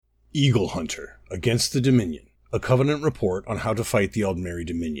Eagle Hunter against the Dominion, a Covenant report on how to fight the Aldmeri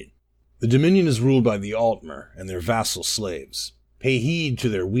Dominion. The Dominion is ruled by the Altmer and their vassal slaves. Pay heed to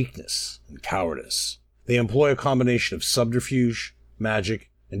their weakness and cowardice. They employ a combination of subterfuge, magic,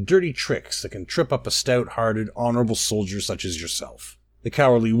 and dirty tricks that can trip up a stout-hearted, honorable soldier such as yourself. The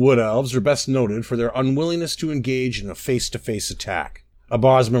cowardly Wood Elves are best noted for their unwillingness to engage in a face-to-face attack. A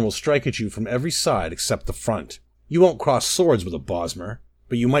Bosmer will strike at you from every side except the front. You won't cross swords with a Bosmer,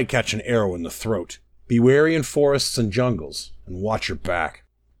 but you might catch an arrow in the throat. Be wary in forests and jungles, and watch your back.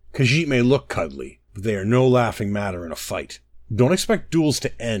 Khajiit may look cuddly, but they are no laughing matter in a fight. Don't expect duels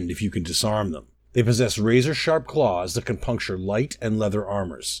to end if you can disarm them. They possess razor-sharp claws that can puncture light and leather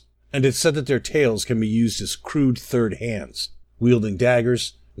armors, and it's said that their tails can be used as crude third hands, wielding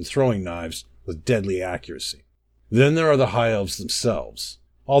daggers and throwing knives with deadly accuracy. Then there are the High Elves themselves.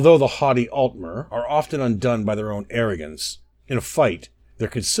 Although the haughty Altmer are often undone by their own arrogance, in a fight, their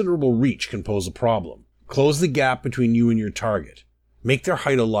considerable reach can pose a problem. Close the gap between you and your target. Make their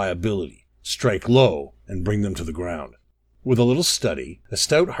height a liability. Strike low and bring them to the ground. With a little study, a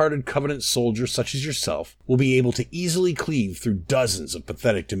stout-hearted Covenant soldier such as yourself will be able to easily cleave through dozens of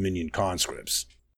pathetic Dominion conscripts.